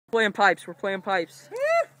Playing pipes. We're playing pipes.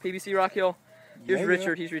 PBC Rockhill. Here's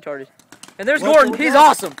Richard. He's retarded. And there's Look, Gordon. He's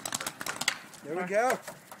awesome. There we go.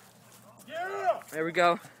 There we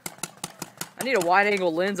go. I need a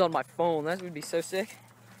wide-angle lens on my phone. That would be so sick.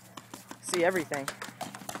 See everything.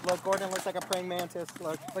 Look, Gordon looks like a praying mantis.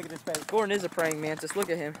 Look at his face. Gordon is a praying mantis. Look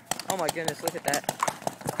at him. Oh my goodness, look at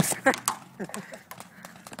that.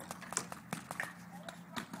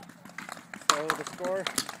 So the score,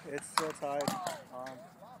 it's still tied.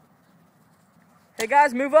 Hey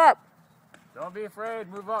guys, move up. Don't be afraid,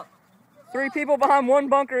 move up. 3 people behind one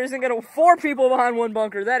bunker isn't gonna. 4 people behind one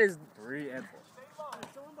bunker. That is. 3 and 4.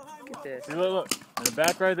 Look at this. See, look. In the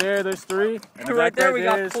back right there, there's 3. In the Right back there, we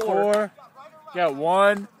got is 4. Got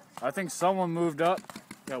 1. I think someone moved up.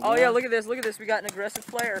 Got Oh 1. yeah, look at this. Look at this. We got an aggressive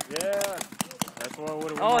player. Yeah. That's what I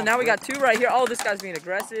would have. Oh, and now we got 2 right here. Oh, this guy's being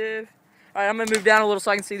aggressive. All right, I'm gonna move down a little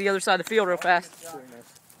so I can see the other side of the field real fast.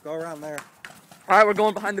 Go around there. All right, we're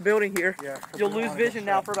going behind the building here. Yeah. You'll lose vision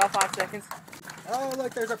now for about 5 seconds. Oh,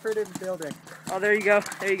 look, there's a pretty building. Oh, there you go.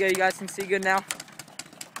 There you go. You guys can see good now.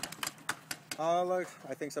 Oh, look,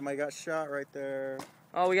 I think somebody got shot right there.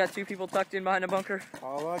 Oh, we got 2 people tucked in behind a bunker.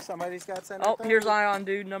 Oh, look, somebody's got center 30. Here's Ion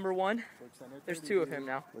dude number 1. Look, center 30, There's 2 of him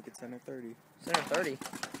now. Look at center 30. Center 30.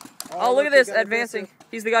 Oh, look at this, advancing.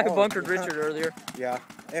 He's the guy who Oh, bunkered yeah. Richard earlier. Yeah,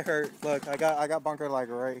 it hurt. Look, I got bunkered like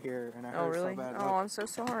right here, and it Oh, hurt really? so bad. Oh, Look. I'm so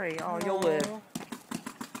sorry. Oh, you'll live.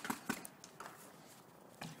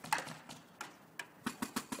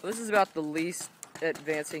 Well, this is about the least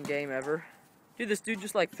advancing game ever. Dude, this dude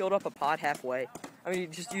just like filled up a pod halfway. I mean, he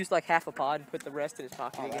just used like half a pod and put the rest in his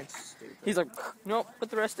pocket again. He's like, nope, put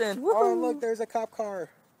the rest in. Oh, look, there's a cop car.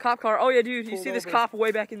 Cop car. Oh, yeah, dude, you Pulled see this over. cop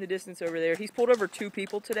way back in the distance over there. He's pulled over 2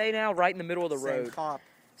 people today now, right in the middle of the road. Same cop.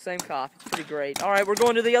 Same cop. It's pretty great. All right, we're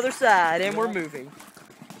going to the other side, and we're moving.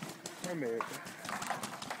 Man,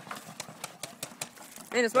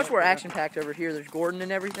 Man, it's much more action-packed over here. There's Gordon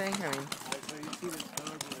and everything. I mean, So you see this dog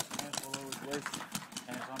with his pants all over his waist,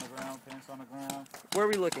 pants on the ground, pants on the ground. where are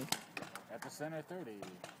we looking? At the center 30,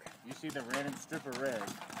 you see the random strip of red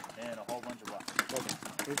and a whole bunch of rocks.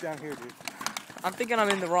 look, he's down here, dude. I'm thinking I'm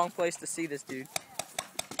in the wrong place to see this dude.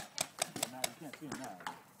 But now you can't see him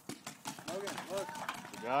now. Logan, look.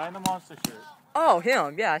 The guy in the monster shirt, Oh,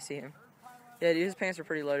 him. Yeah, I see him. Yeah, dude, his pants are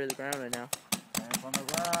pretty low to the ground right now. pants on the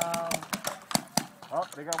ground. Oh,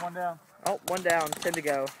 they got 1 down. Oh, 1 down, 10 to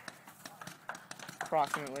go.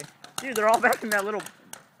 Approximately. Dude, they're all back in that little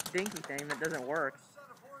dinky thing that doesn't work.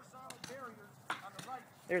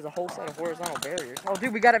 There's a whole set of horizontal barriers. Oh,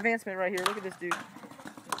 dude, we got advancement right here. Look at this dude.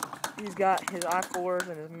 He's got his I-4s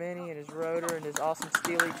and his Mini and his rotor and his awesome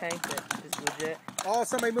Steely tank that is legit. Oh,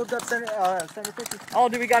 somebody moved up center 50. Oh,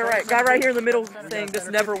 dude, we got it right. Got right here in the middle thing. This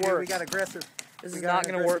never We works. got aggressive. This we is got not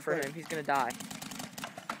an going to work for aggressive him. He's going to die.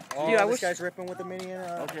 Oh, Dude, I this wish- guy's ripping with the mini.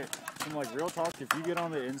 Okay, some like real talk, if you get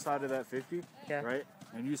on the inside of that 50, Yeah. right,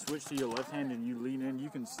 and you switch to your left hand and you lean in, you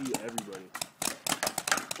can see everybody.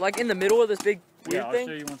 Like in the middle of this big weird Yeah, I'll thing?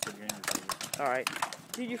 show you once the game is over. All right.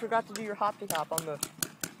 Dude, you forgot to do your hoppy hop on the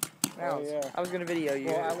mounds. yeah. I was going to video you.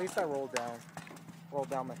 Well, at least I rolled down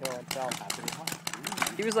the hill and fell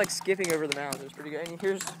happily. He was like skipping over the mounds. It was pretty good. And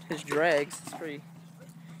here's his dregs. It's pretty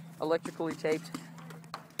electrically taped.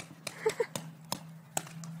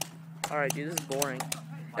 All right, dude, this is boring.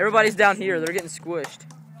 Everybody's down here. They're getting squished.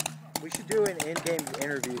 We should do an in-game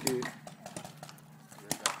interview, dude.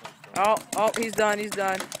 Oh, he's done. He's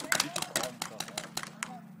done.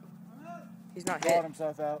 He's not hit. Bought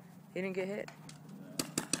himself out. He didn't get hit.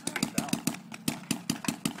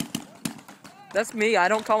 That's me. I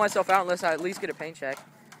don't call myself out unless I at least get a paint check.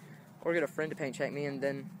 Or get a friend to paint check me and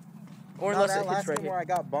then... Or unless that it last hits right one where here. I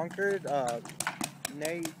got bunkered,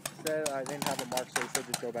 Nate said I didn't have a mark, so he said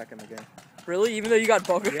just go back in the game. Really? Even though you got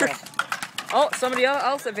bunkered? Yeah. Oh, somebody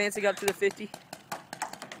else advancing up to the 50.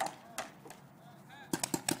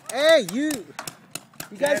 Hey, you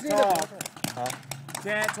guys Can't need talk. to...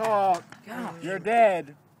 Can't talk. God, You're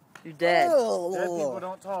dead. you're dead. Dead people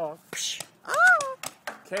don't talk.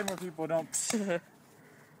 Camera people don't.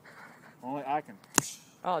 Only I can.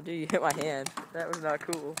 Oh, dude, you hit my hand. That was not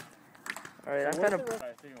cool. All right, I'm kind of...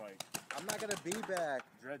 I think like I'm not going to be back.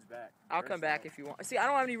 Dred's back. I'll come back if you want. See, I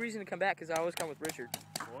don't have any reason to come back because I always come with Richard.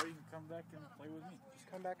 Or you can come back and play with me.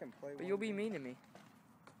 Just come back and play But with you'll me. be mean to me.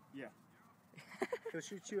 Yeah. He'll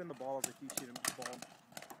shoot you in the balls if you shoot him in the ball.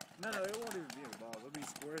 No, it won't even be a ball. It'll be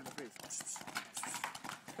square in the face.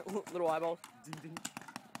 Little eyeballs. Ding ding.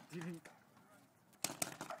 Ding ding.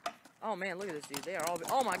 Oh, man, look at this dude. They are all...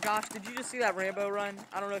 Oh, my gosh. Did you just see that Rambo run?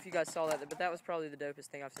 I don't know if you guys saw that, but that was probably the dopest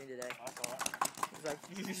thing I've seen today. I saw it. It was like,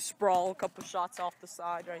 you just sprawl a couple shots off the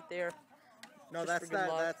side right there. No, Just for good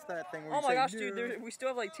luck. that's that thing where Oh you my say, gosh, "No." dude, we still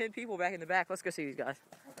have like 10 people back in the back. Let's go see these guys.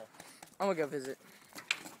 Okay. I'm gonna go visit.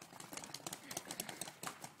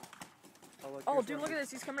 Oh, dude, look at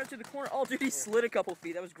this. He's coming up to the corner. Oh, dude, he slid a couple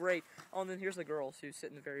feet. That was great. Oh, and then here's the girls who sit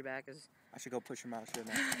in the very back. I should go push him out,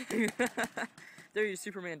 shouldn't I? There you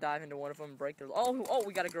Superman dive into one of them and break their... Oh,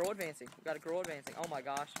 we got a girl advancing. We got a girl advancing. Oh, my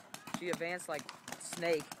gosh. She advanced like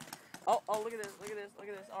Snake. Oh, look at this. Look at this. Look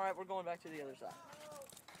at this. All right, we're going back to the other side.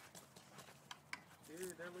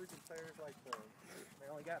 Dude, they're losing players like they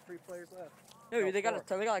only got 3 players left. No, No, they got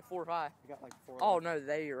 4. like 4 or 5. They got like 4. Oh, no,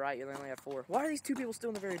 you're right. You only have 4. Why are these 2 people still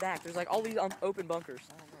in the very back? There's like all these open bunkers.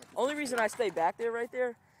 I don't know. Only reason I stayed back there right there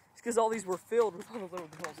is because all these were filled with all the little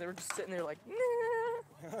girls. They were just sitting there like,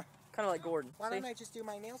 kind of like Gordon. Why See? don't I just do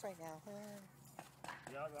my nails right now?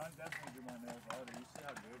 Yeah, I'm definitely do my nails harder. You see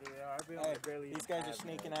how good they are? Hey, these guys are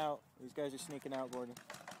sneaking out. These guys are sneaking out, Gordon.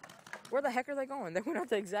 Where the heck are they going? They went out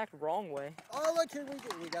the exact wrong way. Oh, look here.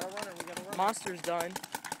 We got a runner. We got a runner. Monster's done.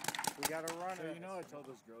 We got a runner. So you know I told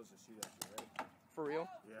those girls to shoot at you, right? For real?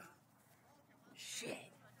 Yeah. Shit.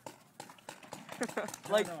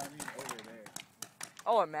 Like, no, I mean over there.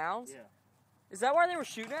 Oh, at Mouse? Yeah. Is that why they were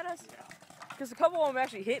shooting at us? Because a couple of them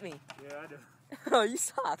actually hit me. Yeah, I do. Oh, you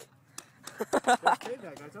suck. That's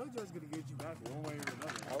payback. I told you I was going to get you back one way or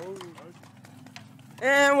another. Oh.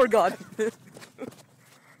 And we're gone.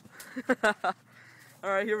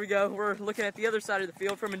 Alright, here we go. We're looking at the other side of the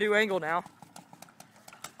field from a new angle now.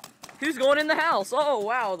 Who's going in the house? Oh,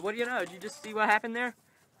 wow. What do you know? Did you just see what happened there?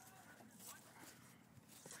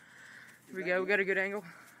 Here we go. We got a good angle.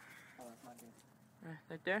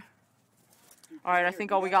 Right there. Alright, I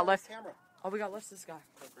think all we got left. All we got left is this guy.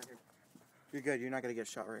 You're good. You're not going to get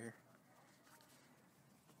shot right here.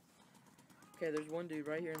 Okay, there's one dude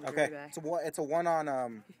right here in the very back. It's a 1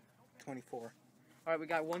 on 24. Alright, we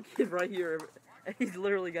got one kid right here. And he's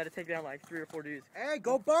literally got to take down like 3 or 4 dudes. Hey,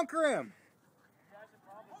 go bunker him!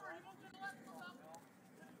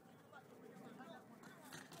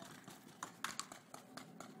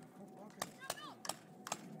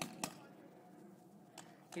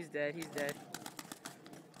 He's dead. He's dead.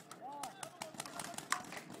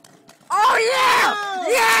 Oh, yeah!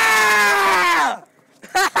 Yeah!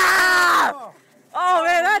 Oh,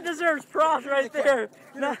 man, that deserves props right there.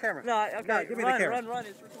 Give me the camera. No, okay. No, give me the camera. Run.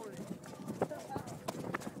 It's recording.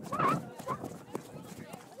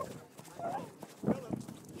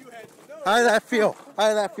 How did that feel? How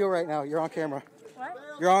did that feel right now? You're on camera. What?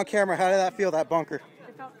 You're on camera. How did that feel, that bunker?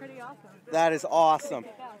 It felt pretty awesome. That is awesome.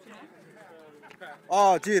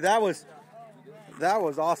 Oh, dude, that was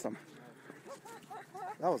awesome.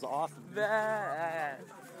 That was awesome. That.